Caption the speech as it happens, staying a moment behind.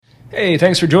Hey,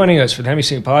 thanks for joining us for the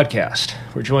HemiSync podcast.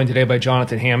 We're joined today by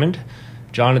Jonathan Hammond.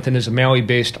 Jonathan is a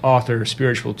Maui-based author,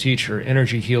 spiritual teacher,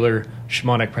 energy healer,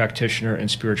 shamanic practitioner, and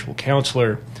spiritual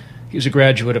counselor. He's a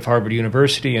graduate of Harvard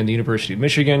University and the University of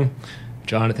Michigan.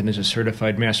 Jonathan is a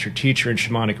certified master teacher in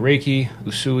shamanic Reiki,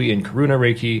 Usui, and Karuna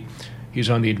Reiki. He's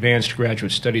on the Advanced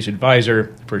Graduate Studies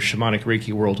Advisor for Shamanic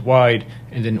Reiki Worldwide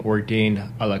and an ordained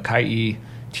Alakai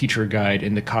teacher guide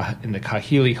in the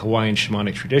Kahili Hawaiian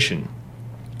shamanic tradition.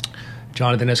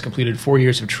 Jonathan has completed 4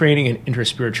 years of training in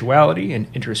interspirituality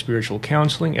and interspiritual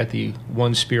counseling at the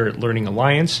One Spirit Learning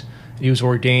Alliance. He was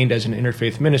ordained as an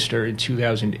interfaith minister in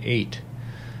 2008.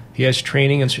 He has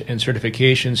training and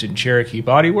certifications in Cherokee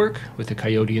bodywork with the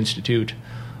Coyote Institute,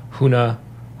 Huna,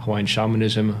 Hawaiian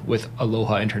Shamanism with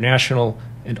Aloha International,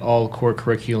 and all core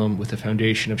curriculum with the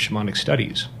Foundation of Shamanic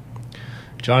Studies.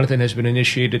 Jonathan has been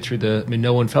initiated through the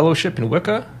Minoan Fellowship in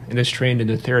Wicca and is trained in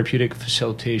the therapeutic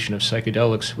facilitation of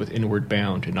psychedelics with Inward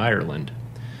Bound in Ireland.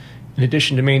 In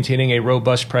addition to maintaining a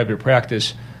robust private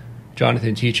practice,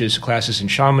 Jonathan teaches classes in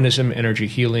shamanism, energy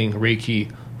healing,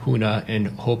 Reiki, Huna, and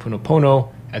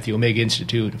Ho'oponopono at the Omega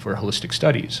Institute for Holistic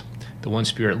Studies, the One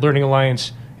Spirit Learning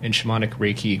Alliance, and Shamanic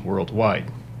Reiki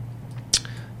Worldwide.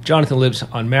 Jonathan lives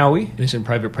on Maui and is in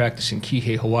private practice in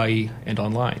Kihei, Hawaii, and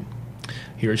online.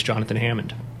 Here's Jonathan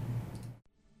Hammond.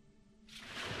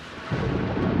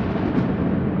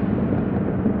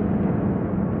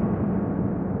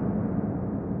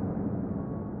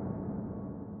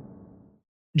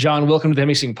 John, welcome to the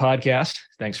HemiSync podcast.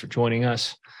 Thanks for joining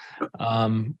us.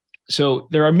 So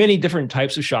there are many different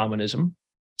types of shamanism.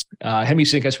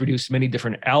 HemiSync has produced many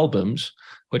different albums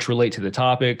which relate to the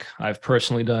topic. I've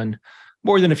personally done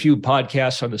more than a few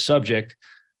podcasts on the subject.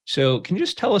 So can you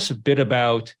just tell us a bit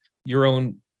about your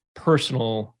own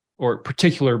personal or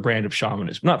particular brand of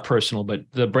shamanism? Not personal, but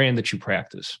the brand that you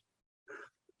practice.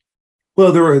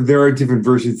 Well, there are different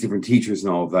versions, different teachers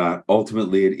and all of that.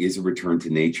 Ultimately, it is a return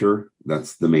to nature.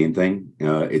 That's the main thing.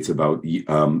 It's about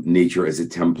nature as a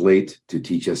template to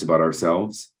teach us about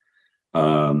ourselves.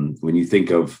 When you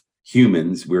think of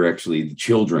humans, we're actually the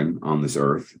children on this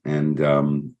earth, and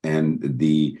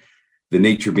the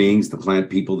nature beings, the plant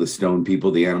people, the stone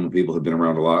people, the animal people have been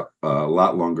around a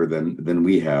lot longer than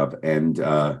we have, and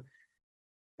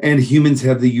humans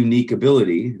have the unique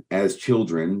ability as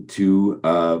children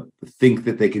to think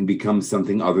that they can become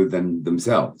something other than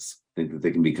themselves. Think that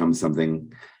they can become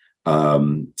something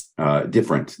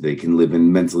different. They can live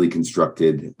in mentally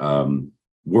constructed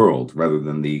world rather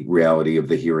than the reality of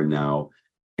the here and now,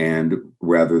 and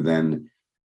rather than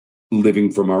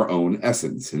living from our own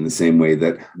essence, in the same way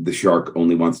that the shark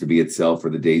only wants to be itself or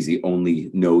the daisy only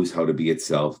knows how to be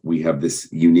itself. We have this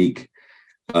unique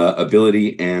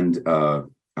ability and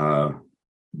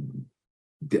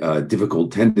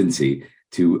difficult tendency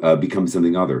to become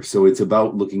something other. So it's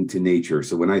about looking to nature.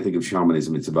 So when I think of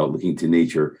shamanism, it's about looking to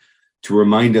nature to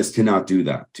remind us to not do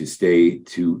that, to stay,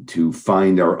 to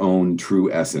find our own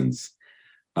true essence.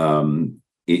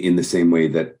 In the same way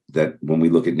that when we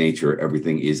look at nature,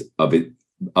 everything is of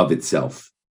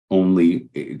itself.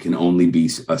 It can only be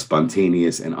a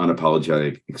spontaneous and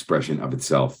unapologetic expression of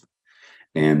itself.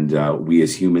 And we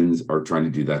as humans are trying to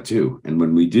do that too. And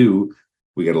when we do,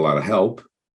 we get a lot of help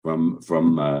from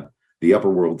the upper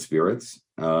world spirits,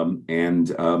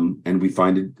 and we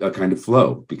find a kind of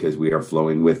flow, because we are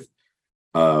flowing with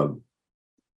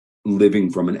living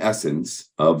from an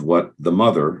essence of what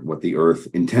the earth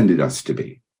intended us to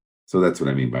be. So that's what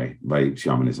I mean by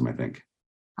shamanism, I think.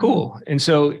 Cool. And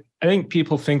so I think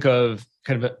people think of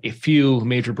kind of a few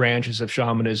major branches of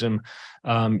shamanism.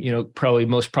 Probably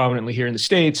most prominently here in the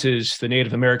States is the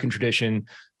Native American tradition,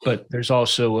 but there's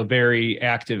also a very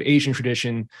active Asian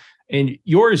tradition. And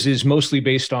yours is mostly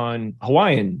based on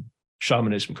Hawaiian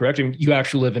shamanism, correct? I mean, you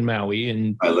actually live in Maui,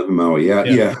 and I live in Maui.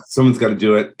 Yeah. Someone's got to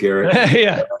do it, Garrett.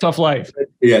 Yeah, tough life.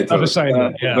 Yeah, tough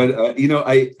assignment. But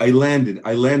I landed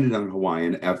on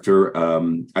Hawaiian after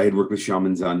I had worked with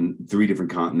shamans on 3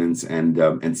 different continents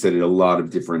and studied a lot of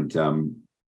different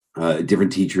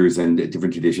teachers and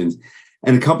different traditions.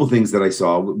 And a couple things that I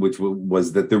saw, which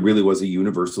was that there really was a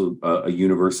universal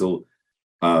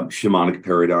shamanic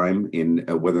paradigm in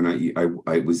whether or not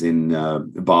I was in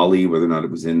Bali, whether or not it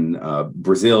was in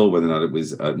Brazil, whether or not it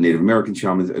was Native American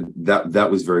shamans. That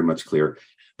was very much clear.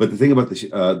 But the thing about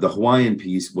the Hawaiian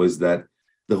piece was that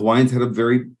the Hawaiians had a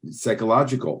very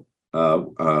psychological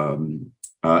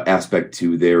aspect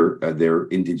to their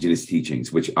indigenous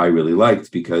teachings, which I really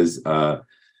liked, because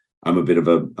I'm a bit of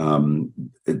a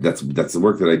that's the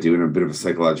work that I do, and I'm a bit of a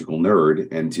psychological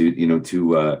nerd, and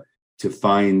to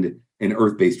find an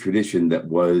earth-based tradition that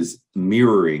was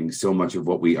mirroring so much of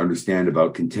what we understand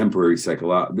about contemporary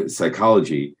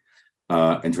psychology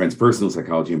and transpersonal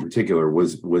psychology in particular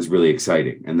was really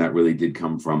exciting. And that really did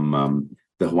come from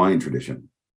the Hawaiian tradition.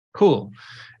 Cool.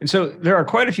 And so there are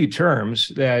quite a few terms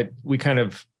that we kind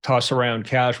of toss around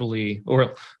casually,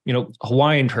 or,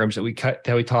 Hawaiian terms that we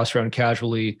toss around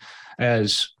casually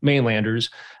as mainlanders.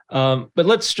 But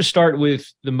let's just start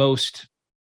with the most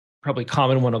probably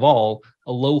common one of all,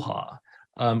 aloha.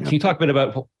 Can you talk a bit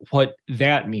about what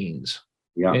that means?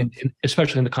 Yeah.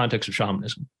 Especially in the context of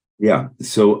shamanism. Yeah.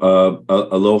 So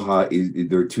aloha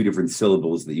there are two different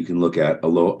syllables that you can look at.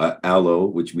 Alo,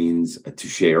 which means to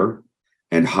share,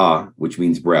 and ha, which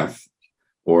means breath,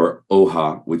 or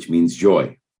oha, which means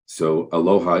joy. So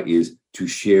aloha is to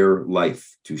share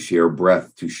life, to share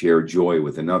breath, to share joy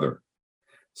with another.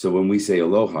 So when we say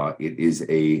aloha, it is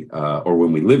or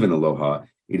when we live in aloha,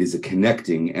 it is a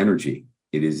connecting energy.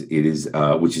 It is,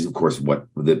 which is of course what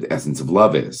the essence of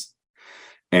love is.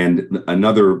 And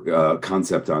another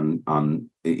concept in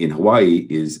Hawaii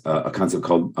is a concept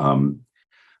called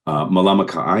malama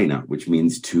ka'aina, which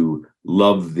means to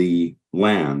love the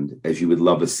land as you would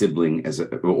love a sibling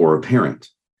or a parent.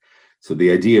 So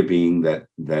the idea being that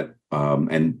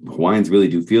and Hawaiians really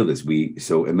do feel this.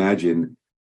 So imagine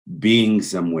being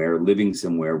somewhere, living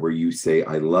somewhere where you say,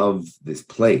 I love this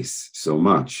place so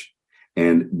much.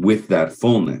 And with that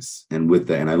fullness and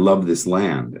I love this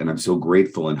land, and I'm so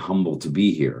grateful and humble to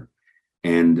be here.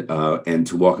 And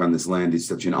to walk on this land is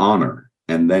such an honor.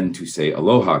 And then to say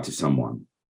aloha to someone,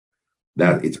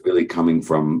 that it's really coming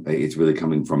from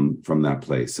that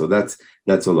place. So that's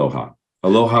aloha.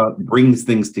 Aloha brings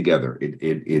things together.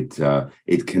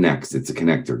 It connects. It's a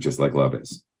connector, just like love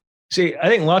is. See, I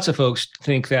think lots of folks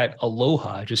think that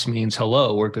aloha just means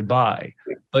hello or goodbye,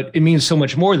 but it means so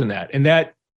much more than that. And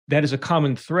that is a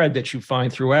common thread that you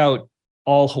find throughout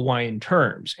all Hawaiian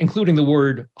terms, including the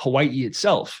word Hawaii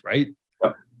itself, right?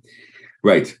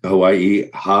 Right.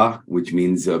 Hawaii, ha, which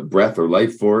means breath or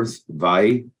life force,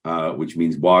 vai, which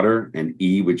means water, and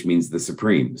I, which means the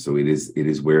supreme. So it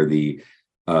is where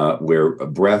where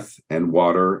breath and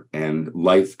water and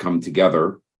life come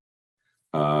together.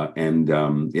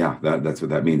 That's what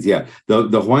that means. Yeah, the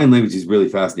Hawaiian language is really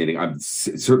fascinating. I'm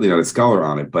certainly not a scholar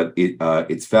on it, but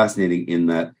it's fascinating in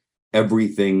that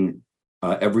everything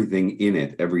in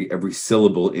it, every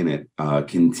syllable in it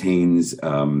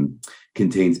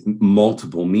contains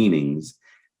multiple meanings,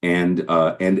 and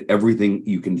everything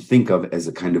you can think of as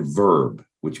a kind of verb,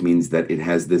 which means that it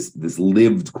has this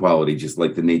lived quality, just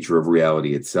like the nature of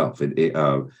reality itself.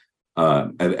 Everything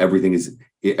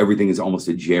is almost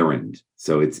a gerund.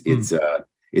 So it's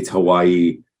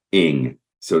Hawaii-ing,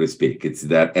 so to speak. It's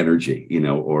that energy,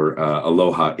 or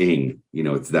aloha-ing,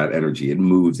 it's that energy. It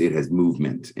moves, it has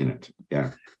movement in it.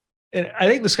 Yeah. And I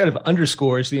think this kind of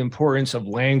underscores the importance of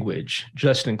language,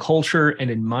 just in culture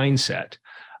and in mindset.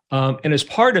 And as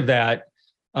part of that,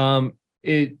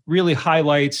 it really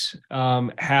highlights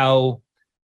how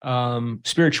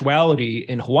spirituality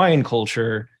in Hawaiian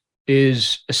culture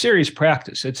is a serious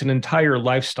practice. It's an entire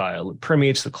lifestyle. It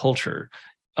permeates the culture.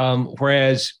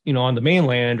 Whereas, on the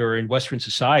mainland or in Western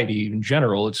society in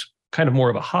general, it's kind of more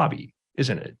of a hobby,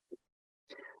 isn't it?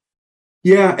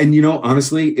 Yeah, and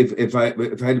honestly, if I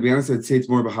had to be honest, I'd say it's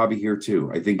more of a hobby here too.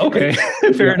 I think okay,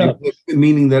 fair enough.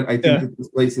 Meaning that I think that this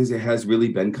place it has really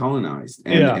been colonized,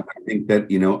 and I think that,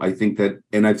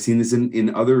 and I've seen this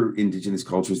in other indigenous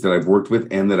cultures that I've worked with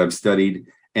and that I've studied,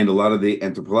 and a lot of the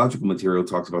anthropological material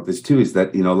talks about this too. Is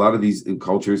that a lot of these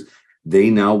cultures, they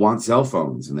now want cell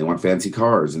phones and they want fancy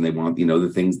cars and they want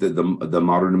the things that the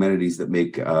modern amenities that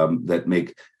make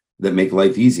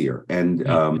life easier.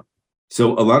 And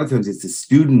so a lot of times it's the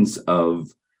students of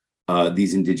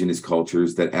these indigenous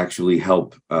cultures that actually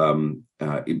help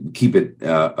keep it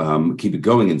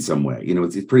going in some way.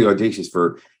 It's pretty audacious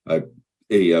for a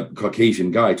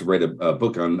Caucasian guy to write a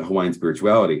book on Hawaiian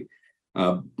spirituality.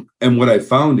 And what I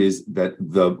found is that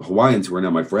the Hawaiians, who are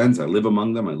now my friends, I live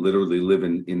among them. I literally live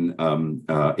in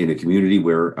a community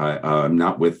where I'm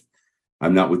not with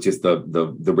just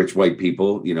the rich white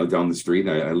people, down the street.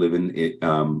 I live in it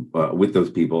with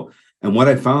those people. And what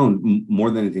I found more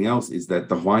than anything else is that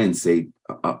the Hawaiians say,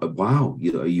 "Wow,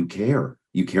 you care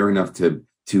enough to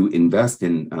invest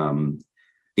in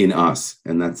us,"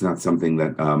 and that's not something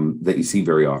that you see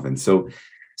very often. So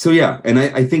yeah, and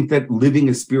I think that living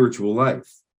a true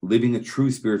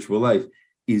spiritual life,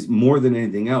 is more than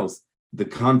anything else the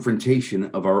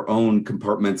confrontation of our own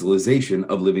compartmentalization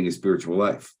of living a spiritual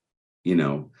life.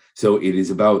 So it is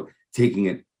about taking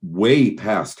it way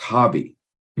past hobby.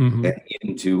 And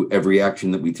into every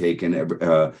action that we take and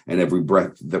every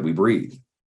breath that we breathe.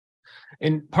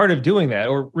 And part of doing that,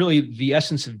 or really the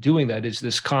essence of doing that, is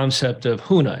this concept of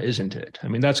huna, isn't it? I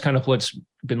mean, that's kind of what's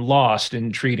been lost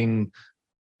in treating,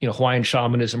 Hawaiian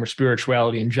shamanism or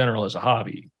spirituality in general as a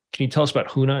hobby. Can you tell us about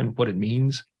huna and what it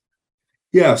means?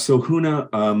 Yeah, so huna,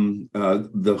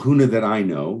 the huna that I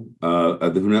know,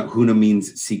 huna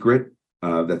means secret.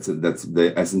 That's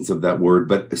the essence of that word.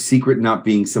 But a secret not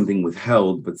being something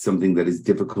withheld, but something that is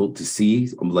difficult to see,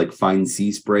 like fine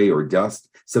sea spray or dust,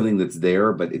 something that's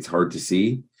there but it's hard to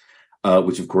see.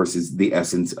 Which of course is the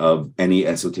essence of any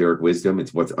esoteric wisdom.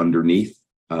 It's what's underneath.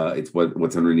 It's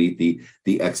what's underneath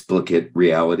the explicate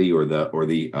reality or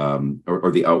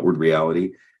the outward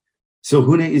reality. So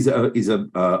huna is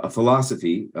a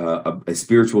philosophy, a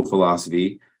spiritual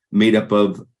philosophy made up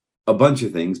of a bunch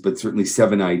of things, but certainly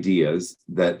 7 ideas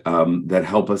that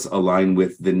help us align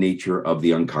with the nature of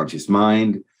the unconscious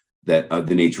mind, that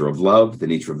the nature of love, the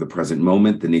nature of the present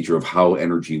moment, the nature of how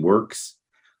energy works,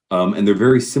 and they're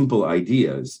very simple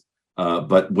ideas.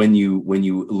 But when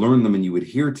you learn them and you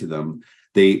adhere to them,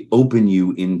 they open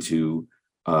you into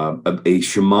a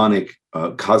shamanic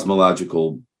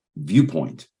cosmological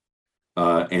viewpoint.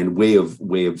 And way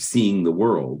of seeing the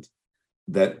world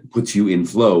that puts you in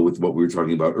flow with what we were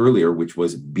talking about earlier, which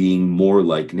was being more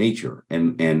like nature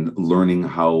and learning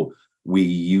how we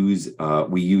use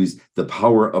the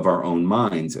power of our own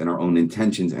minds and our own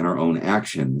intentions and our own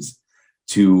actions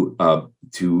to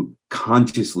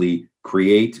consciously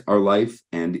create our life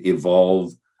and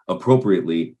evolve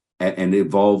appropriately and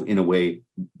evolve in a way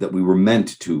that we were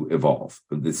meant to evolve.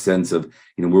 The sense of,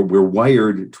 we're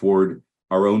wired toward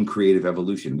our own creative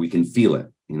evolution. We can feel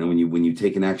it. When you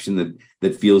take an action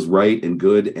that feels right and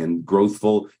good and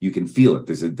growthful, you can feel it.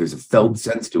 There's a felt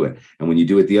sense to it. And when you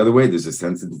do it the other way, there's a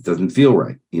sense that it doesn't feel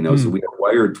right. So we are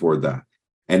wired toward that.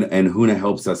 And huna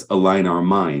helps us align our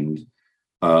mind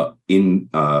in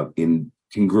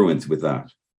congruence with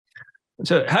that.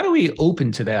 So how do we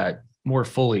open to that more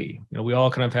fully? We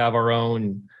all kind of have our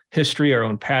own history, our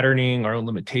own patterning, our own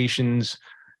limitations.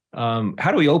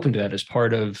 How do we open to that as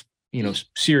part of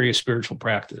serious spiritual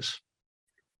practice?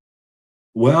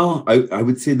 Well, I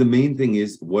would say the main thing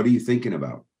is, what are you thinking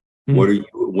about? What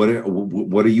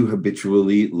are you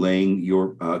habitually laying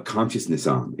your consciousness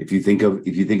on? If you think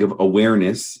of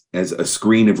awareness as a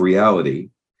screen of reality,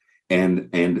 and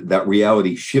that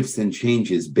reality shifts and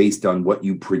changes based on what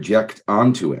you project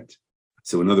onto it.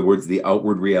 So in other words, the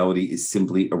outward reality is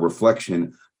simply a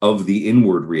reflection of the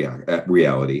inward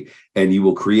reality, and you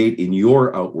will create in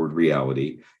your outward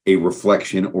reality a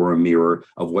reflection or a mirror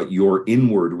of what your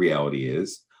inward reality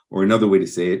is. Or another way to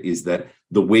say it is that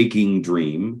the waking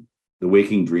dream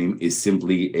is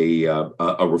simply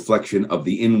a reflection of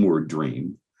the inward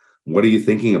dream. What are you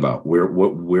thinking about? Where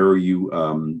are you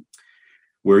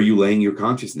laying your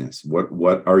consciousness?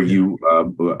 What are you?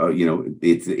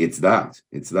 It's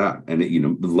that,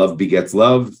 and love begets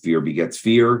love, fear begets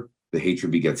fear. The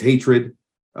hatred begets hatred.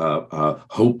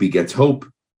 Hope begets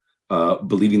hope.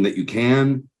 Believing that you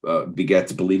can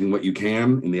begets believing what you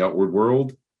can in the outward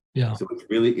world. Yeah. So it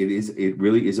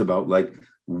really is about like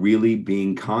really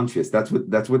being conscious. That's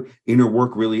what inner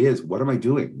work really is. What am I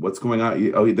doing? What's going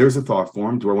on? Oh, there's a thought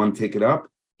form. Do I want to take it up?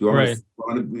 Do I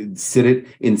want to sit it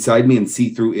inside me and see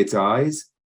through its eyes?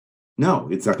 No,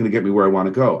 it's not going to get me where I want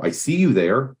to go. I see you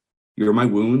there. You're my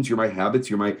wounds. You're my habits.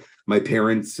 You're my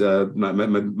parents.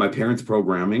 My parents'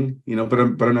 programming. But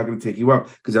I'm not going to take you out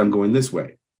because I'm going this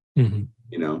way. Mm-hmm.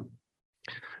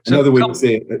 So another way to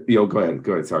say it. Go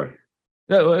ahead. Sorry.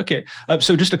 Oh, okay.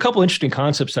 So just a couple interesting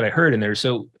concepts that I heard in there.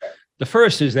 So the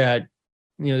first is that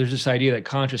there's this idea that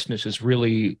consciousness is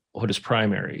really what is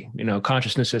primary.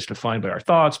 Consciousness is defined by our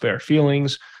thoughts, by our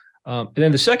feelings. And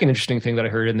then the second interesting thing that I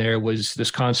heard in there was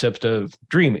this concept of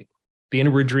dreaming, the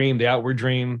inward dream, the outward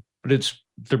dream, but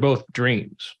they're both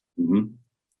dreams. Mm-hmm.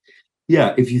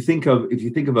 Yeah. If you think of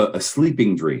a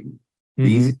sleeping dream, the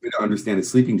easiest way to understand a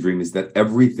sleeping dream is that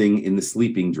everything in the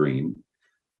sleeping dream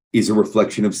is a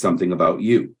reflection of something about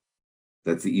you.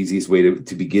 That's the easiest way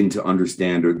to begin to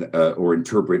understand or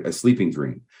interpret a sleeping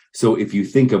dream. So if you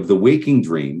think of the waking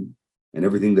dream and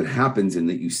everything that happens and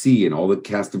that you see and all the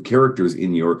cast of characters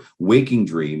in your waking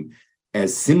dream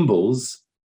as symbols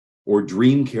or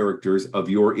dream characters of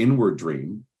your inward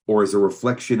dream, or as a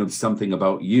reflection of something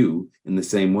about you in the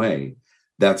same way,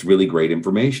 that's really great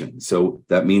information. So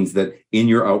that means that in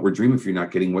your outward dream, if you're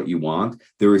not getting what you want,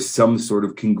 there is some sort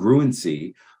of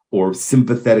congruency or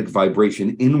sympathetic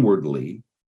vibration inwardly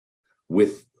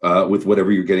with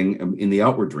whatever you're getting in the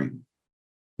outward dream.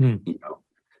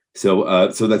 So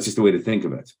that's just a way to think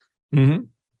of it. Mm-hmm.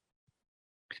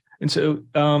 And so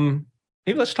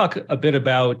maybe let's talk a bit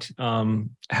about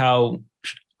how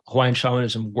Hawaiian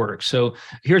shamanism works. So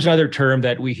here's another term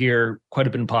that we hear quite a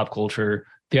bit in pop culture,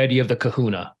 the idea of the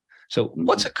kahuna. So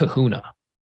what's a kahuna?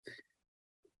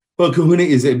 Well, kahuna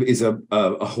is a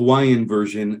Hawaiian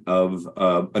version of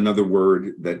another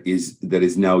word that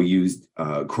is now used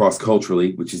cross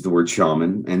culturally, which is the word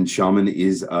shaman. And shaman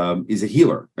is a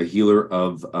healer, a healer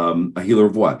of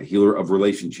what? A healer of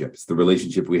relationships. The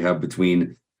relationship we have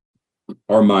between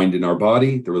our mind and our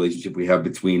body, the relationship we have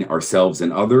between ourselves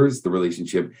and others, the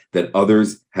relationship that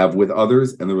others have with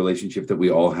others, and the relationship that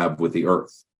we all have with the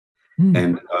earth.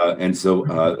 And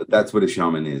so that's what a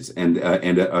shaman is, and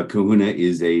a kahuna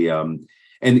is and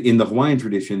in the Hawaiian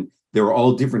tradition there are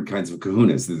all different kinds of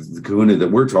kahunas. The kahuna that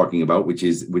we're talking about, which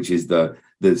is the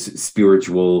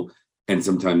spiritual and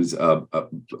sometimes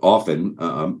often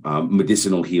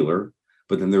medicinal healer,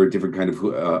 but then there are different kind of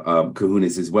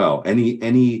kahunas as well.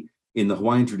 Any in the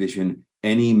Hawaiian tradition,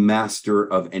 any master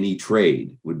of any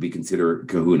trade would be considered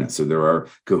kahuna. So there are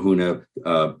kahuna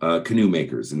canoe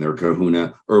makers, and there are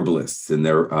kahuna herbalists, and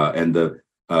the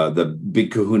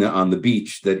big kahuna on the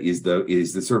beach that is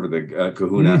the surfer, the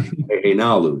kahuna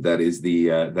enalu, that is the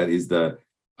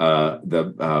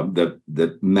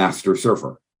master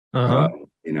surfer.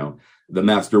 The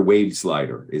master wave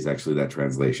slider is actually that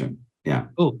translation. Yeah.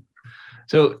 Oh,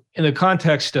 so in the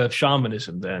context of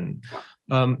shamanism, then.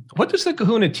 What does the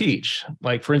kahuna teach?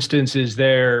 Like, for instance, is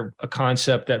there a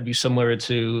concept that would be similar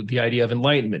to the idea of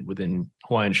enlightenment within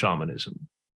Hawaiian shamanism?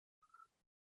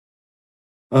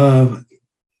 The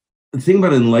thing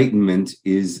about enlightenment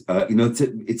is, the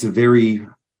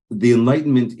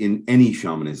enlightenment in any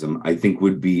shamanism, I think,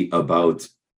 would be about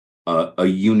a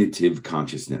unitive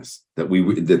consciousness, that we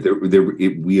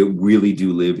really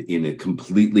do live in a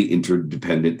completely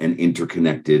interdependent and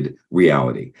interconnected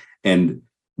reality. And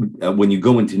when you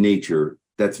go into nature,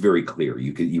 that's very clear.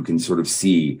 You can sort of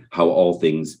see how all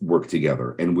things work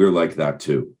together, and we're like that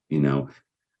too. In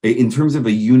terms of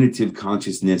a unitive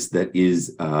consciousness that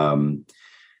is where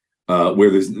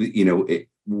there's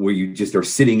where you just are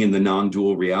sitting in the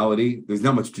non-dual reality, there's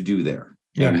not much to do there.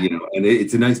 Yeah. And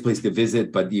it's a nice place to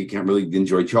visit, but you can't really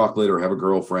enjoy chocolate or have a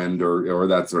girlfriend or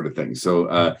that sort of thing.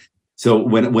 So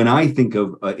when I think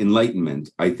of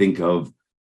enlightenment, I think of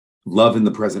love in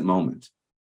the present moment,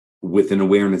 with an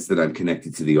awareness that I'm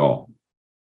connected to the all.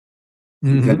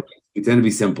 Mm-hmm. We tend to be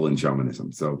simple in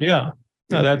shamanism. So yeah,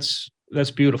 no, that's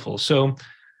beautiful. So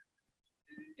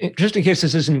just in case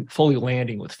this isn't fully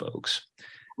landing with folks,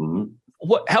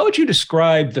 how would you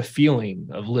describe the feeling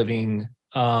of living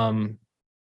from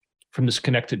this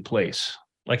connected place?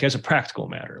 Like, as a practical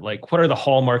matter, like, what are the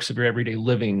hallmarks of your everyday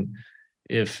living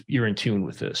if you're in tune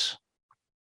with this?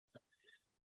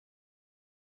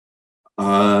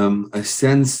 A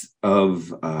sense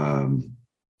that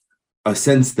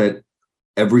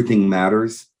everything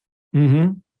matters,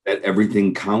 that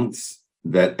everything counts,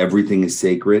 that everything is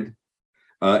sacred.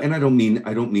 And I don't mean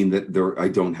that I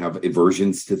don't have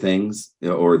aversions to things,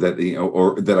 or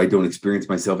that I don't experience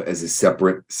myself as a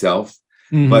separate self.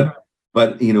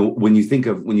 But when you think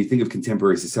of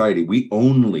contemporary society, we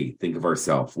only think of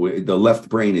ourselves. The left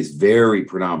brain is very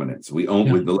predominant. So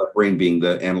with the left brain being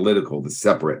the analytical, the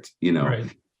separate. Right.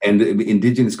 And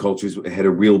indigenous cultures had a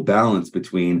real balance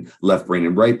between left brain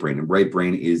and right brain. And right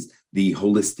brain is the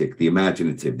holistic, the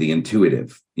imaginative, the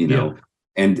intuitive.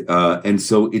 And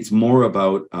so it's more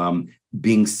about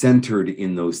being centered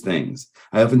in those things.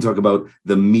 I often talk about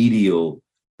the medial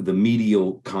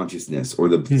consciousness, or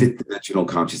the fifth dimensional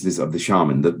consciousness of the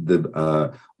shaman,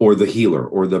 or the healer,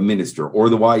 or the minister, or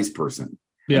the wise person.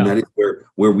 Yeah. And that is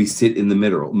where we sit in the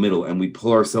middle, and we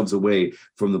pull ourselves away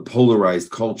from the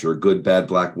polarized culture: good, bad,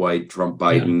 black, white, Trump,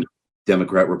 Biden,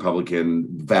 Democrat, Republican,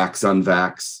 vax,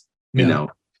 unvax,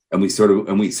 and we sort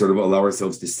of allow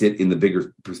ourselves to sit in the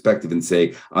bigger perspective and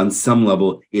say, on some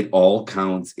level, it all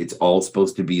counts. It's all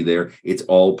supposed to be there. It's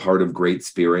all part of great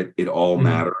spirit. It all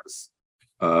matters.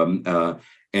 And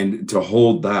to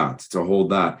hold that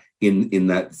in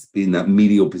that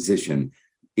medial position,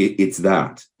 it's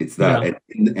that. Yeah.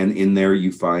 And in there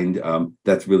you find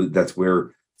that's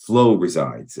where flow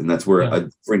resides, and that's where a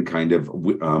different kind of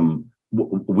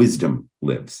wisdom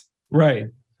lives. Right.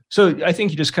 So I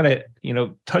think you just kind of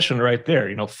touched on it right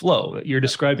there. Flow. You're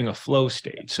describing a flow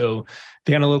state. So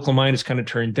the analytical mind is kind of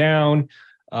turned down,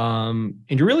 and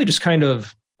you're really just kind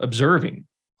of observing,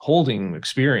 holding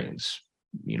experience.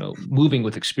 Moving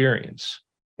with experience,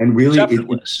 and really,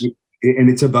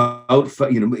 it's about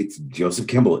it's Joseph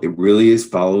Campbell. It really is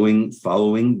following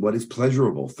what is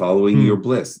pleasurable, following your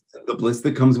bliss, the bliss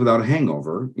that comes without a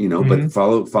hangover. But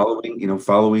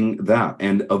following that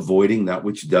and avoiding that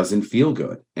which doesn't feel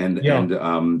good, and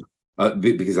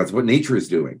because that's what nature is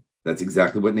doing. That's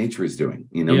exactly what nature is doing.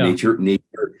 Yeah.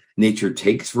 Nature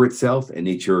takes for itself, and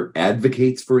nature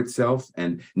advocates for itself,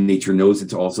 and nature knows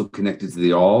it's also connected to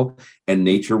the all, and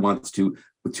nature wants to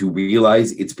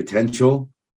realize its potential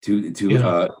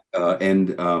Yeah.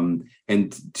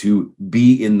 And to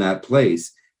be in that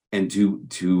place, and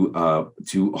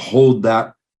to hold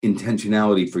that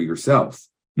intentionality for yourself,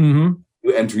 Mm-hmm.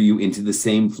 to enter you into the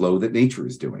same flow that nature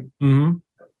is doing. Mm-hmm.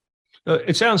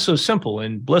 It sounds so simple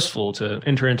and blissful to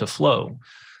enter into flow.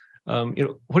 What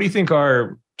do you think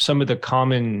are some of the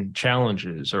common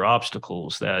challenges or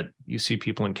obstacles that you see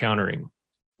people encountering?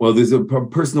 Well, there's a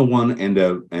personal one and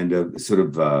a sort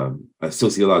of a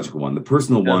sociological one. The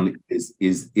personal Yeah. one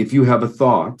is if you have a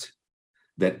thought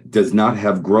that does not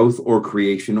have growth or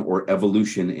creation or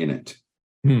evolution in it,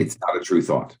 Hmm. it's not a true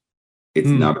thought. It's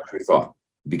Hmm. not a true thought,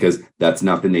 because that's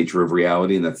not the nature of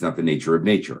reality, and that's not the nature of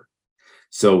nature.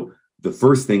 So the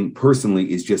first thing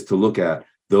personally is just to look at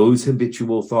those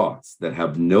habitual thoughts that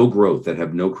have no growth, that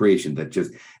have no creation, that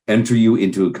just enter you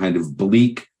into a kind of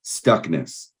bleak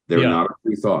stuckness. They're Yeah. not a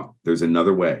free thought. There's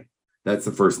another way. That's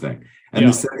the first thing. And Yeah.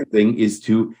 the second thing is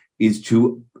to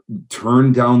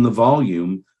turn down the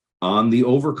volume on the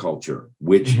overculture,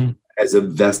 which Mm-hmm. has a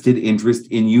vested interest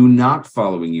in you not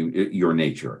following your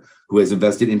nature, who has a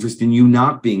vested interest in you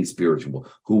not being spiritual,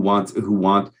 who want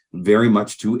very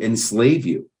much to enslave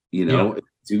you, Yeah.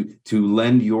 to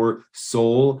lend your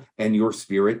soul and your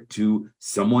spirit to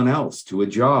someone else, to a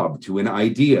job, to an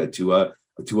idea, to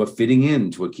a fitting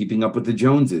in, to a keeping up with the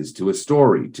Joneses, to a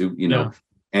story, Yeah.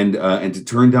 and to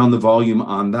turn down the volume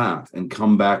on that and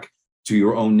come back to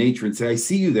your own nature and say, I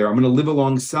see you there. I'm going to live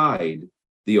alongside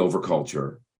the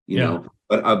overculture, Yeah.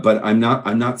 but I'm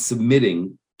not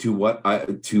submitting to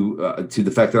to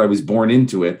the fact that I was born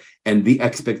into it, and the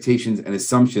expectations and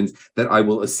assumptions that I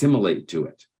will assimilate to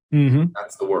it. Mm-hmm.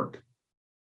 That's the work.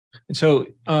 And so,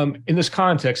 in this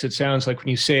context, it sounds like when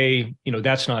you say,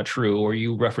 that's not true, or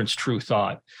you reference true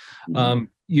thought,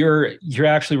 you're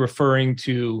actually referring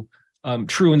to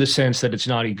true in the sense that it's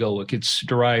not egoic. It's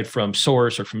derived from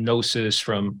source or from gnosis.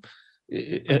 Am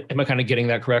I kind of getting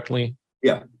that correctly?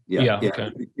 Yeah.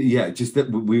 Okay. Yeah. Just that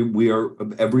we are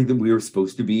everything. We are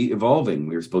supposed to be evolving.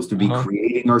 We are supposed to be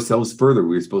creating ourselves further.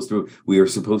 We are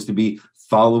supposed to be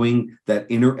following that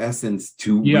inner essence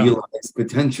to realize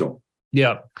potential.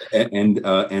 Yeah. And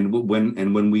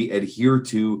when we adhere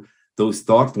to those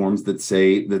thought forms that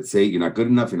say you're not good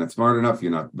enough, you're not smart enough,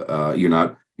 you're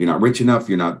not rich enough,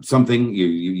 you're not something,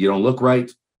 you don't look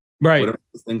right, whatever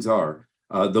those things are,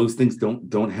 those things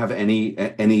don't have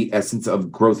any essence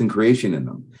of growth and creation in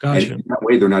them. Gotcha. And in that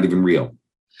way, they're not even real.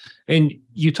 And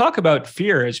you talk about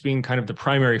fear as being kind of the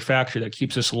primary factor that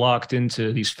keeps us locked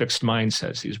into these fixed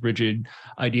mindsets, these rigid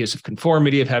ideas of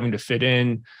conformity, of having to fit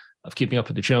in, of keeping up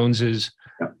with the Joneses.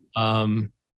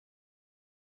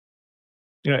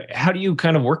 Yeah. How do you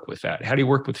kind of work with that? How do you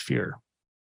work with fear?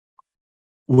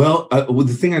 Well,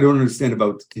 the thing I don't understand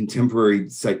about contemporary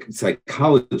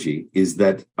psychology is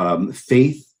that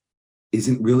faith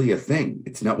isn't really a thing.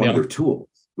 It's not one of their tools,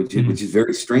 which is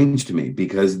very strange to me,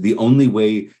 because the only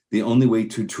way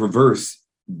to traverse,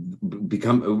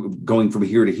 going from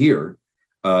here to here,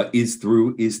 is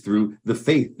through the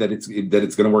faith that it's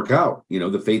going to work out.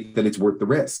 The faith that it's worth the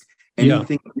risk.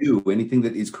 Anything new, anything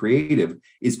that is creative,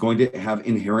 is going to have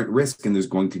inherent risk, and there's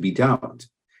going to be doubt.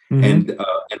 Mm-hmm. And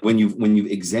when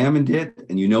you've examined it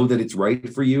and you know that it's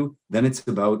right for you, then it's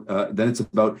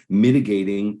about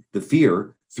mitigating the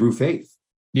fear through faith.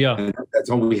 Yeah, and that's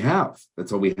all we have.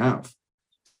 That's all we have.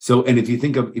 So, and if you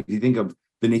think of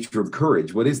the nature of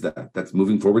courage, what is that? That's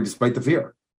moving forward despite the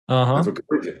fear. That's what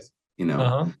courage is.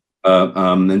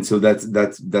 And so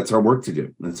that's our work to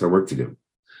do. That's our work to do.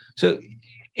 So,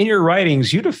 in your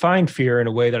writings, you define fear in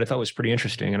a way that I thought was pretty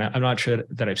interesting, and I'm not sure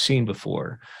that I've seen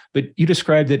before, but you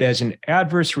described it as an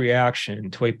adverse reaction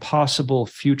to a possible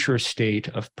future state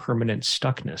of permanent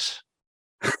stuckness.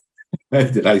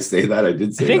 Did I say that? I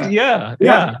did say that. Yeah.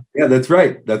 That's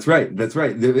right.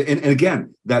 And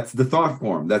again, that's the thought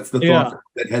form. That's the thought form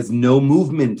that has no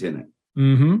movement in it.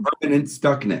 Mm-hmm. Permanent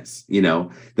stuckness,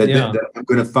 that I'm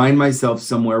going to find myself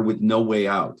somewhere with no way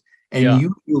out. And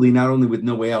usually not only with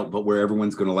no way out, but where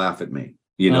everyone's going to laugh at me.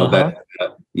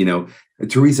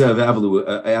 Teresa of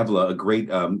Avila, a great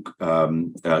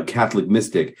Catholic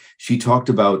mystic, she talked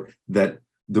about that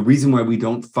the reason why we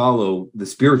don't follow the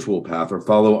spiritual path or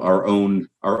follow our own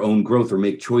growth or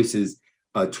make choices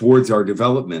towards our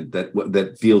development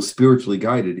that feels spiritually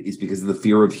guided is because of the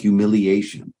fear of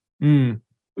humiliation.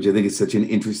 Which I think is such an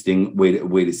interesting way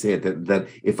to say it. That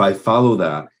if I follow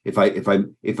that, if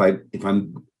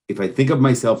I think of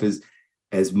myself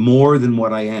as more than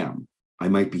what I am, I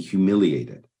might be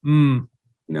humiliated. Mm.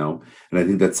 you know, and I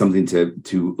think that's something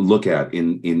to look at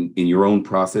in your own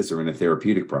process or in a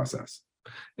therapeutic process.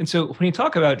 And so when you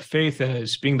talk about faith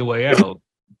as being the way out,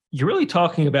 you're really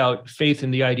talking about faith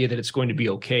in the idea that it's going to be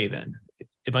okay then.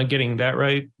 Am I getting that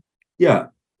right? Yeah.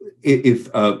 If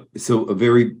so, a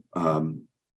very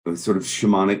a sort of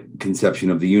shamanic conception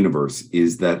of the universe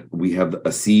is that we have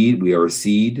a seed, we are a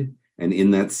seed, and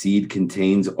in that seed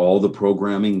contains all the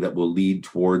programming that will lead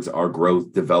towards our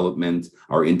growth, development,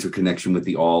 our interconnection with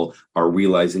the all, our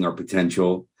realizing our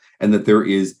potential, and that there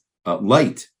is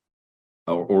light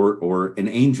or an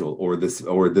angel or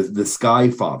the sky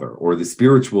father or the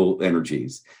spiritual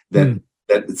energies that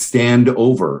stand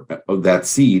over that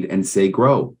seed and say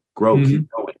grow,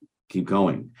 keep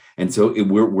going. And so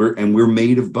we're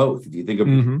made of both. If you think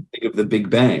of the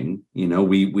Big Bang, you know,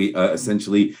 we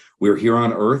essentially we're here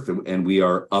on Earth and we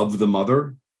are of the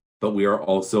mother, but we are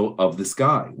also of the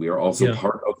sky. We are also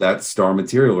part of that star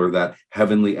material or that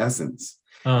heavenly essence.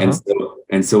 And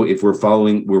so if we're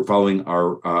following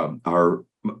our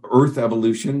Earth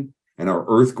evolution and our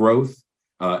Earth growth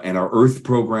and our Earth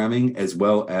programming, as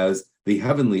well as the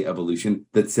heavenly evolution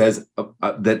that says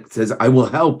I will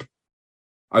help.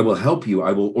 I will help you.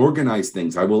 I will organize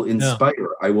things. I will inspire.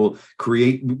 I will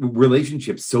create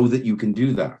relationships so that you can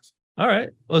do that. All right.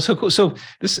 Well, so cool. So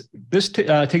this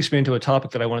takes me into a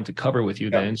topic that I wanted to cover with you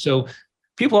then. So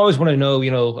people always want to know,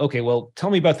 you know, okay, well, tell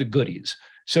me about the goodies.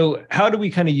 So how do we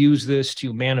kind of use this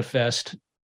to manifest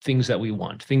things that we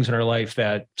want, things in our life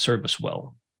that serve us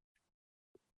well?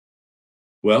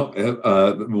 Well,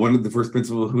 one of the first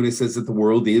principles of Huna says that the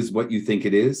world is what you think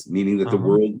it is, meaning that the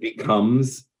world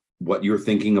becomes what you're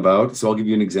thinking about. So I'll give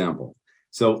you an example.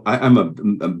 So I'm a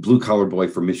blue collar boy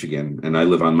from Michigan, and I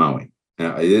live on Maui.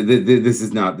 This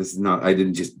is not. I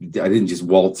didn't just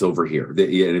waltz over here. And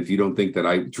if you don't think that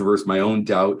I traversed my own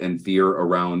doubt and fear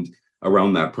around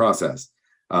that process,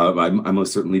 I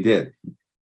most certainly did.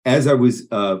 As I was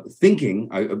thinking,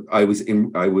 I was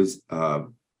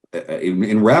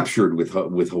enraptured with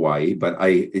Hawaii, but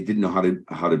I didn't know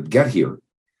how to get here.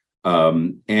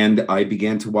 And I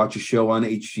began to watch a show on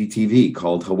HGTV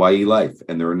called Hawaii Life,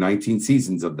 and there are 19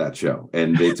 seasons of that show,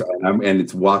 and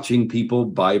it's watching people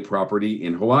buy property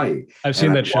in Hawaii. I've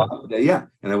seen that show.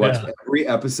 And I watched every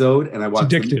episode, and I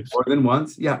watched them more than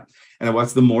once. Yeah, and I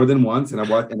watched them more than once, and I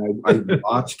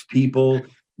watched people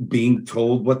being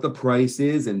told what the price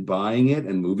is and buying it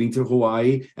and moving to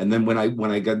Hawaii. And then when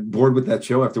I got bored with that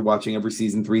show after watching every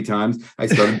season 3 times, I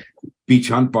started beach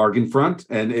hunt, bargain front,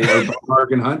 and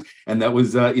bargain hunt, and that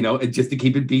was just to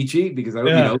keep it beachy because I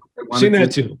wanted seen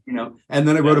that too. And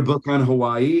then I wrote a book on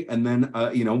Hawaii, and then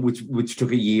which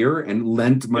took a year and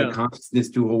lent my consciousness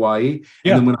to Hawaii.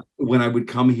 And then when I would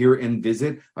come here and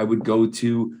visit, I would go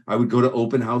to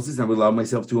open houses, and I would allow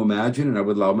myself to imagine, and I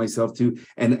would allow myself to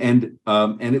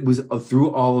and it was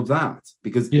through all of that,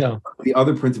 because the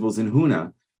other principles in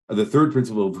Huna, the third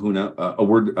principle of Huna,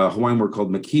 a Hawaiian word called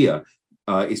makia,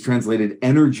 is translated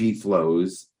energy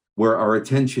flows where our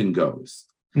attention goes.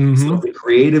 So the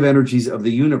creative energies of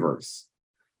the universe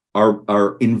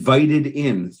are invited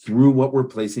in through what we're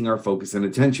placing our focus and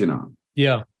attention on.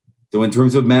 Yeah. So in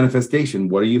terms of manifestation,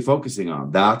 what are you focusing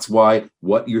on? That's why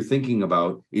what you're thinking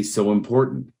about is so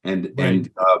important, and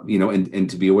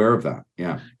to be aware of that.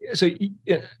 Yeah.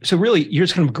 So really, you're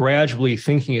just kind of gradually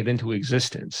thinking it into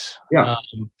existence. Yeah.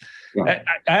 I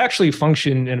actually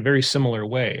function in a very similar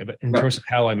way in terms of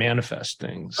how I manifest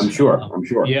things. I'm sure.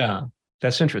 Yeah,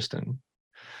 that's interesting.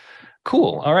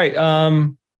 Cool. All right.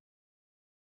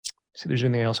 See if there's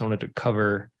anything else I wanted to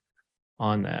cover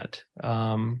on that.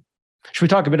 Should we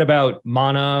talk a bit about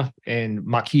mana and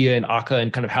makia and aka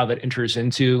and kind of how that enters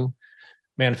into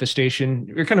manifestation?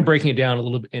 You're kind of breaking it down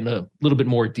in a little bit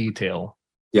more detail.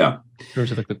 Yeah. In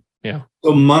terms of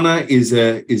So mana is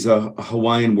a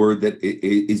Hawaiian word that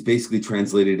is basically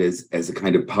translated as a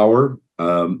kind of power,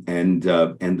 and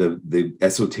the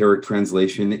esoteric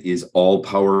translation is all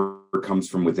power comes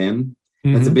from within.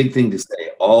 That's a big thing to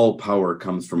say. All power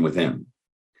comes from within.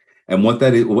 And what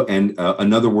that is, and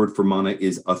another word for mana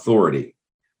is authority,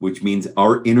 which means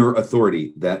our inner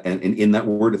authority. And in that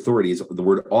word authority is the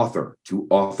word author, to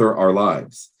author our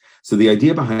lives. So the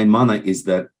idea behind mana is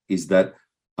that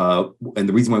and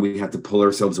the reason why we have to pull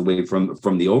ourselves away from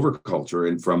the overculture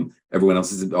and from everyone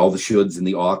else's, all the shoulds and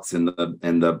the oughts and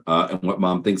what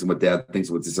mom thinks and what dad thinks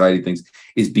and what society thinks,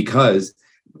 is because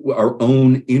our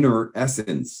own inner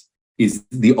essence is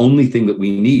the only thing that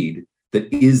we need,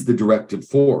 that is the directive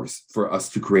force for us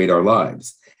to create our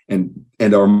lives. And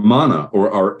our mana,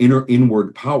 or our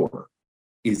inward power,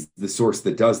 is the source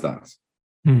that does that.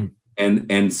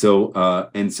 And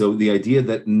so the idea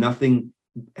that nothing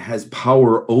has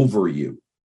power over you.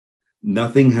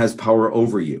 Nothing has power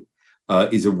over you.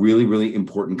 Is a really, really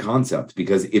important concept,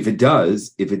 because if it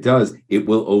does, it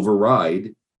will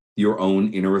override your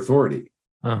own inner authority.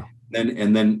 Oh.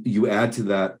 And then you add to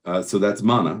that, so that's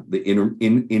mana, the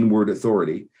inward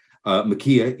authority.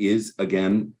 Makia is,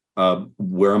 again,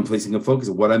 where I'm placing a focus.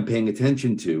 What I'm paying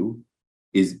attention to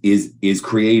is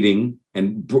creating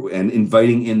and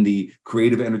inviting in the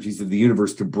creative energies of the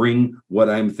universe to bring what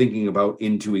I'm thinking about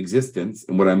into existence,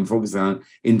 and what I'm focused on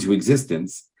into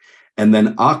existence. And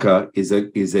then Aka is a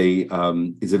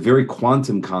very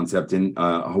quantum concept in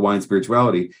Hawaiian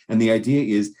spirituality, and the idea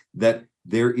is that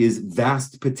there is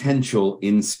vast potential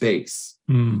in space,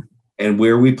 and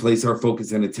where we place our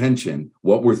focus and attention,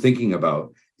 what we're thinking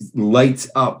about, lights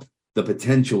up the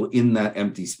potential in that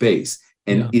empty space,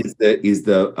 and is the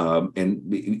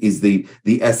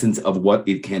essence of what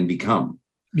it can become.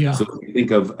 Yeah. So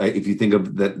if you think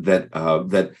of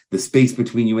that the space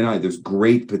between you and I, there's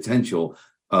great potential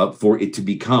for it to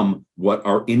become what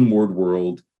our inward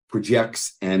world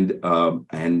projects and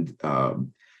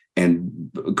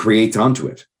creates onto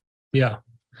it. Yeah.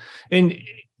 And,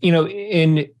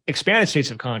 in expanded states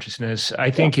of consciousness,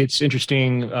 I think it's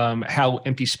interesting how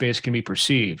empty space can be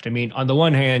perceived. I mean, on the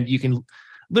one hand, you can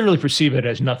literally perceive it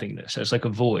as nothingness, as like a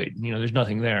void, there's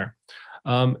nothing there.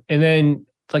 And then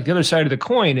like the other side of the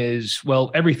coin is,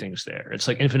 well, everything's there. It's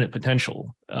like infinite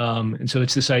potential. And so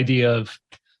it's this idea of,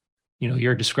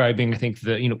 you're describing, I think,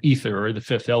 the, ether or the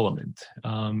fifth element.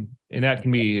 And that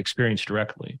can be experienced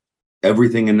directly.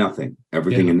 Everything and nothing,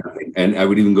 and nothing. And I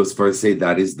would even go as far as say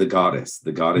that is the goddess.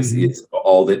 The goddess is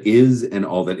all that is and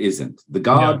all that isn't. The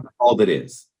God, all that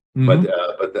is. But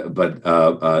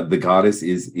the goddess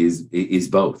is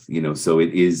both. So it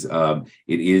is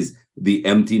the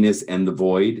emptiness and the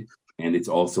void, and it's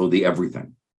also the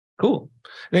everything. Cool.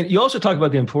 And you also talk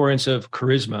about the importance of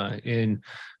charisma in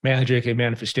magic and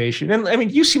manifestation. And I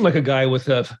mean, you seem like a guy with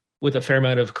a fair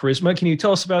amount of charisma. Can you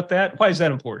tell us about that? Why is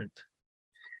that important?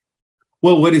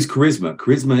 Well, what is charisma?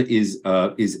 Charisma is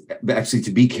actually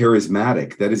to be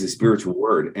charismatic. That is a spiritual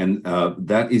word, and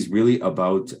that is really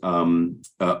about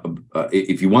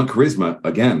if you want charisma,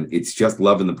 again, it's just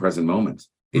love in the present moment.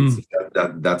 It's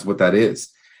that's what that is,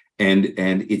 and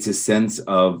it's a sense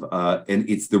of and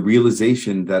it's the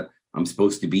realization that I'm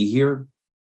supposed to be here,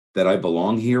 that I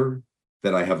belong here,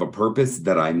 that I have a purpose,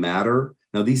 that I matter.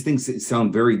 Now, these things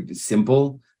sound very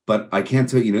simple, but I can't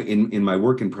tell you, in my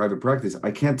work in private practice,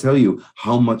 I can't tell you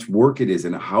how much work it is,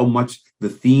 and how much the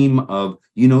theme of,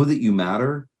 that you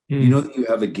matter, that you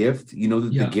have a gift,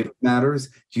 that the gift matters.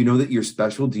 Do you know that you're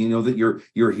special? Do you know that you're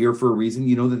here for a reason?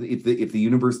 You know that if the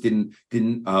universe didn't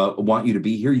want you to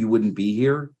be here, you wouldn't be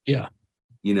here. Yeah.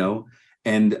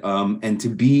 And to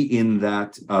be in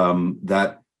that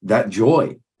that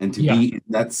joy, and to be in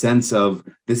that sense of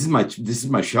this is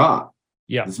my shot.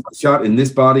 Yeah. This is my shot in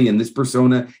this body, in this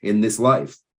persona, in this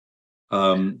life.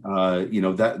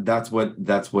 That's what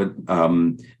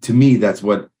to me, that's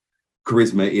what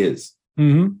charisma is.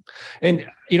 Mm-hmm. And,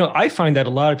 I find that a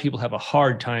lot of people have a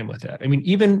hard time with that. I mean,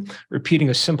 even repeating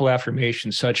a simple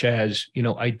affirmation such as,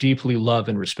 I deeply love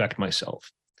and respect myself.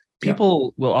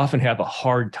 People will often have a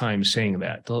hard time saying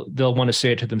that. They'll want to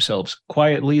say it to themselves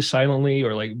quietly, silently,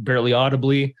 or like barely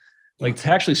audibly. Like,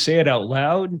 to actually say it out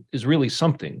loud is really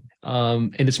something.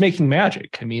 And it's making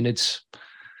magic. I mean, it's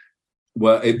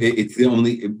the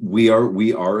only, we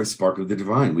are a spark of the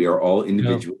divine. We are all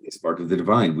individually a spark of the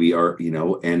divine. We are,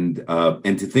 and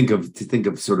to think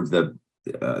of sort of the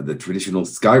traditional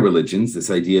sky religions, this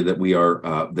idea that we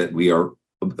are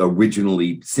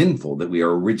originally sinful, that we are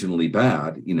originally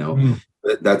bad,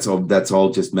 that's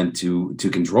all just meant to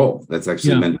control. That's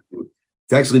actually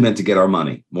it's actually meant to get our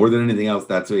money more than anything else.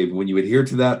 That's when you adhere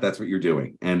to that, that's what you're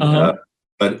doing. And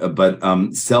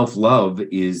but self-love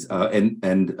is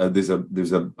there's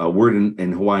a word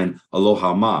in Hawaiian,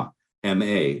 aloha ma,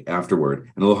 M-A, afterward,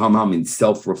 and aloha ma means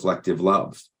self-reflective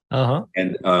love.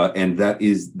 And that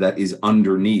is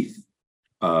underneath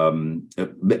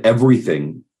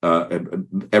everything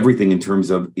in terms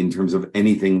of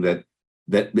anything that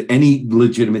any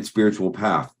legitimate spiritual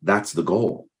path, that's the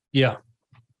goal. Yeah.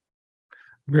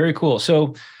 Very cool.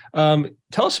 So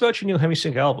tell us about your new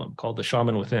Hemi-Sync album called The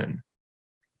Shaman Within.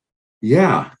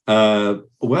 Yeah.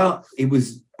 Well, it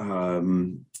was,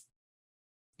 I'm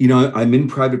in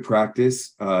private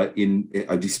practice. I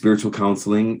do spiritual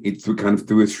counseling through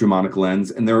a shamanic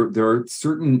lens. And there are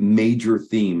certain major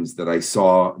themes that I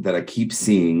saw, that I keep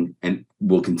seeing and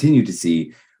will continue to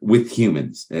see with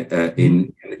humans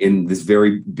in this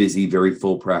very busy, very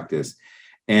full practice.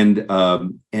 And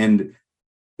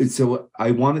so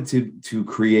I wanted to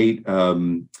create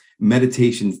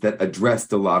meditations that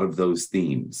addressed a lot of those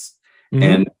themes.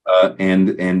 Mm-hmm.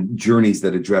 And journeys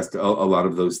that addressed a lot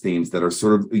of those themes that are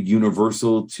sort of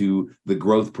universal to the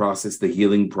growth process, the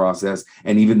healing process,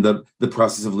 and even the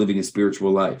process of living a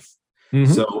spiritual life.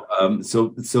 Mm-hmm.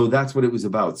 So that's what it was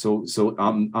about. So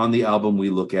on the album we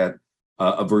look at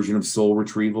a version of soul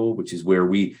retrieval, which is where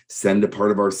we send a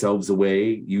part of ourselves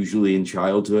away, usually in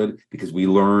childhood, because we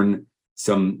learn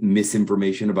some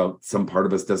misinformation about some part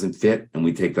of us doesn't fit, and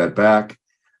we take that back.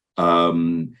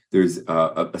 There's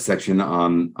a section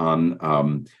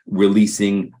on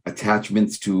releasing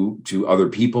attachments to other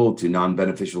people, to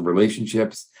non-beneficial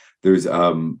relationships. There's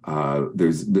a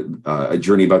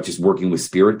journey about just working with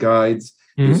spirit guides.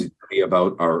 Mm-hmm. There's a journey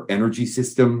about our energy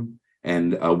system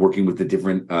and working with the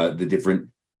different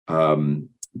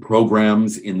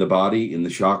programs in the body, in the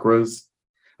chakras.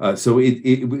 So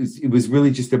it was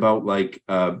really just about like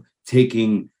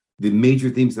taking the major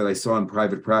themes that I saw in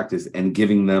private practice and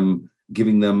giving them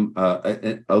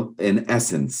an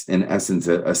essence,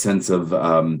 a sense of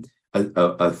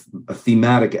a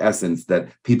thematic essence that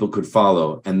people could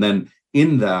follow. And then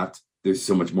in that, there's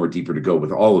so much more deeper to go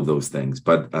with all of those things.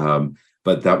 But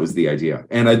that was the idea,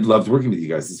 and I loved working with you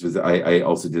guys. This was I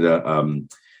also did an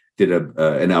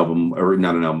album, or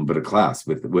not an album, but a class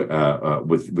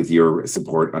with your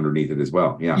support underneath it as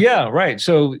well. Yeah, right.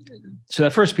 So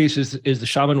that first piece is the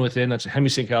Shaman Within. That's a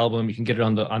Hemisync album. You can get it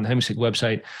on the Hemisync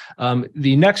website.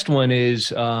 The next one is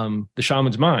the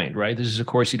Shaman's Mind. Right. This is a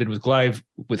course you did with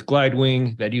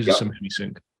Glidewing that uses some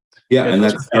Hemisync. Yeah, and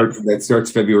that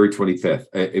starts February 25th,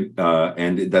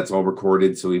 and that's all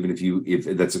recorded. So even if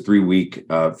that's a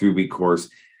 3-week course.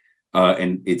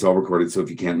 And it's all recorded, so if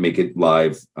you can't make it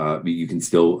live, you can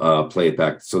still play it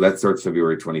back. So that starts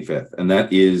February 25th, and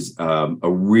that is a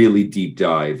really deep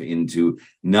dive into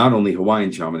not only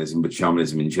Hawaiian shamanism, but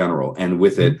shamanism in general. And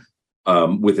with it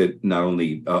not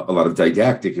only a lot of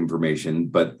didactic information,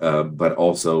 but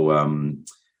also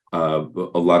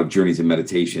a lot of journeys and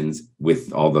meditations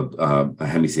with all the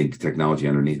Hemisync technology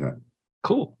underneath that.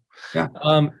 Cool. Yeah.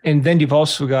 And then you've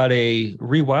also got a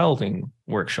rewilding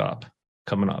workshop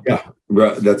coming up. Yeah,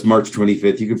 that's March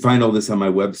 25th. You can find all this on my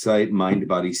website,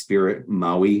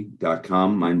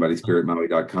 mindbodyspiritmaui.com,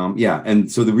 mindbodyspiritmaui.com. Yeah,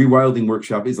 and so the rewilding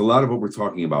workshop is a lot of what we're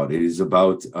talking about. It is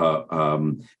about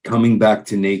coming back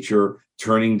to nature,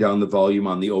 turning down the volume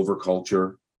on the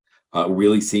overculture,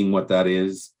 really seeing what that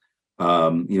is.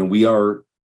 We are,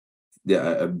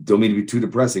 don't mean to be too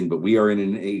depressing, but we are in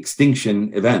an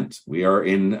extinction event. We are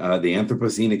in the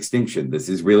Anthropocene extinction. This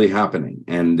is really happening.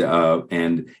 And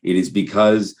it is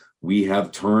because we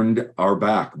have turned our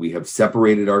back. We have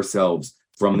separated ourselves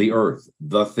from the earth,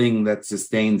 the thing that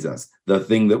sustains us, the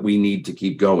thing that we need to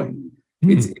keep going.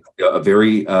 It's a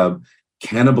very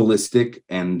cannibalistic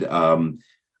and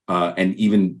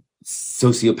even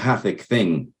sociopathic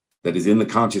thing that is in the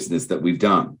consciousness that we've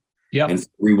done. Yeah. And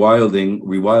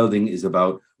rewilding is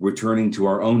about returning to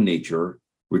our own nature,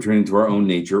 returning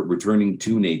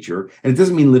to nature. And it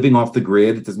doesn't mean living off the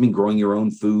grid. It doesn't mean growing your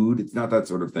own food. It's not that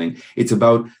sort of thing. It's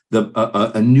about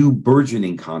a new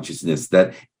burgeoning consciousness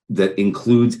that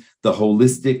includes the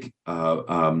holistic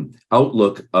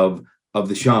outlook of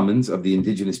the shamans, of the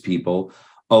indigenous people,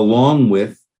 along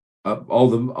with all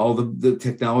the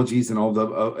technologies and all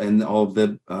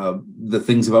the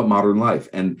things about modern life,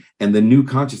 and the new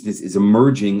consciousness is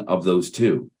emerging of those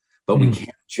two. But we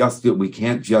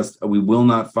will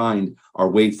not find our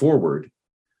way forward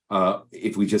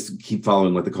if we just keep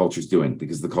following what the culture is doing,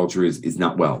 because the culture is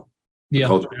not well. The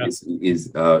culture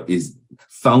is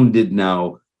founded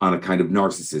now on a kind of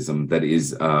narcissism that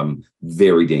is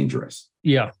very dangerous.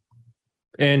 Yeah,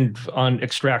 and on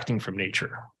extracting from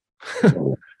nature.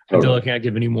 Totally. I can't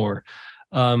give any more.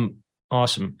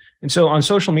 Awesome. And so on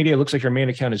social media, it looks like your main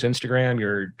account is Instagram.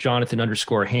 You're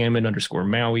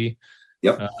Jonathan_Hammond_Maui.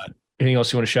 Yep. Anything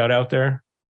else you want to shout out there?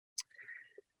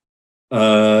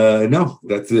 No,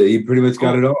 that's you pretty much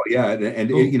got it all. Yeah. And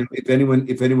cool. If anyone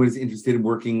is interested in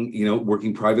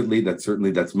working privately, that's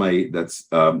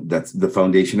the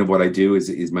foundation of what I do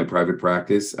is my private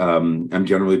practice. I'm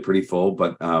generally pretty full,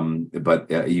 but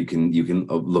you can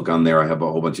look on there. I have a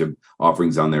whole bunch of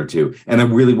offerings on there too. And I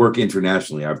really work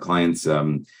internationally. I have clients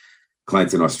in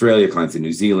Australia, clients in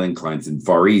New Zealand, clients in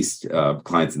Far East,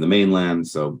 clients in the mainland.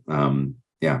 So,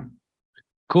 yeah.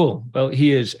 Cool. Well,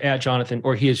 he is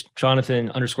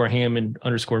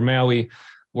Jonathan_Hammond_Maui.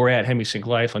 We're at Hemisync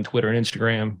Life on Twitter and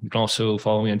Instagram. You can also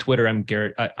follow me on Twitter. I'm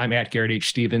at Garrett H.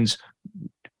 Stevens.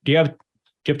 Do you have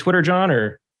Twitter, John,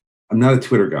 or? I'm not a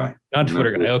Twitter guy. Not a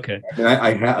Twitter guy. Okay.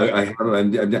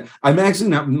 I'm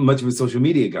actually not much of a social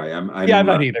media guy. I'm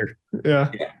not either.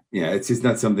 Yeah. Yeah, it's just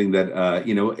not something that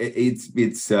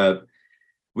it's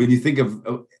when you think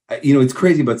of it's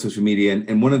crazy about social media,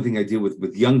 and one of the things I deal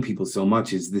with young people so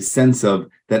much is the sense of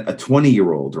that a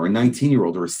 20-year-old or a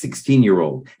 19-year-old or a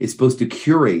 16-year-old is supposed to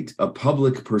curate a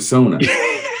public persona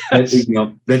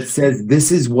that says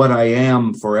this is what I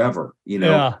am forever,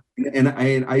 Yeah. and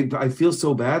I feel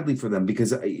so badly for them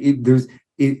because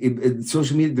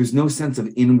social media, there's no sense of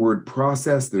inward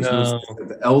process, there's no sense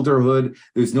of elderhood,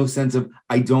 there's no sense of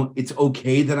it's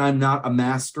okay that I'm not a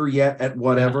master yet at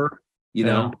whatever,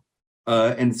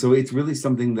 and so it's really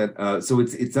something that so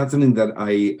it's not something that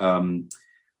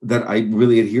I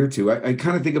really adhere to. I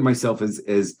kind of think of myself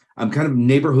as I'm kind of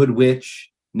neighborhood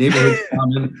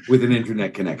shaman with an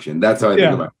internet connection. That's how I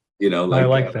think about it, I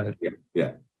like that.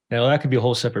 Yeah. Now that could be a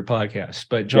whole separate podcast.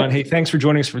 But John, hey, thanks for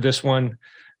joining us for this one.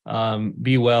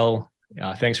 Be well.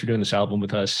 Thanks for doing this album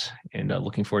with us, and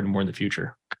looking forward to more in the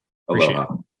future. Appreciate it.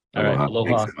 All right,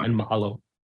 aloha and mahalo.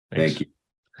 Thanks. Thank you.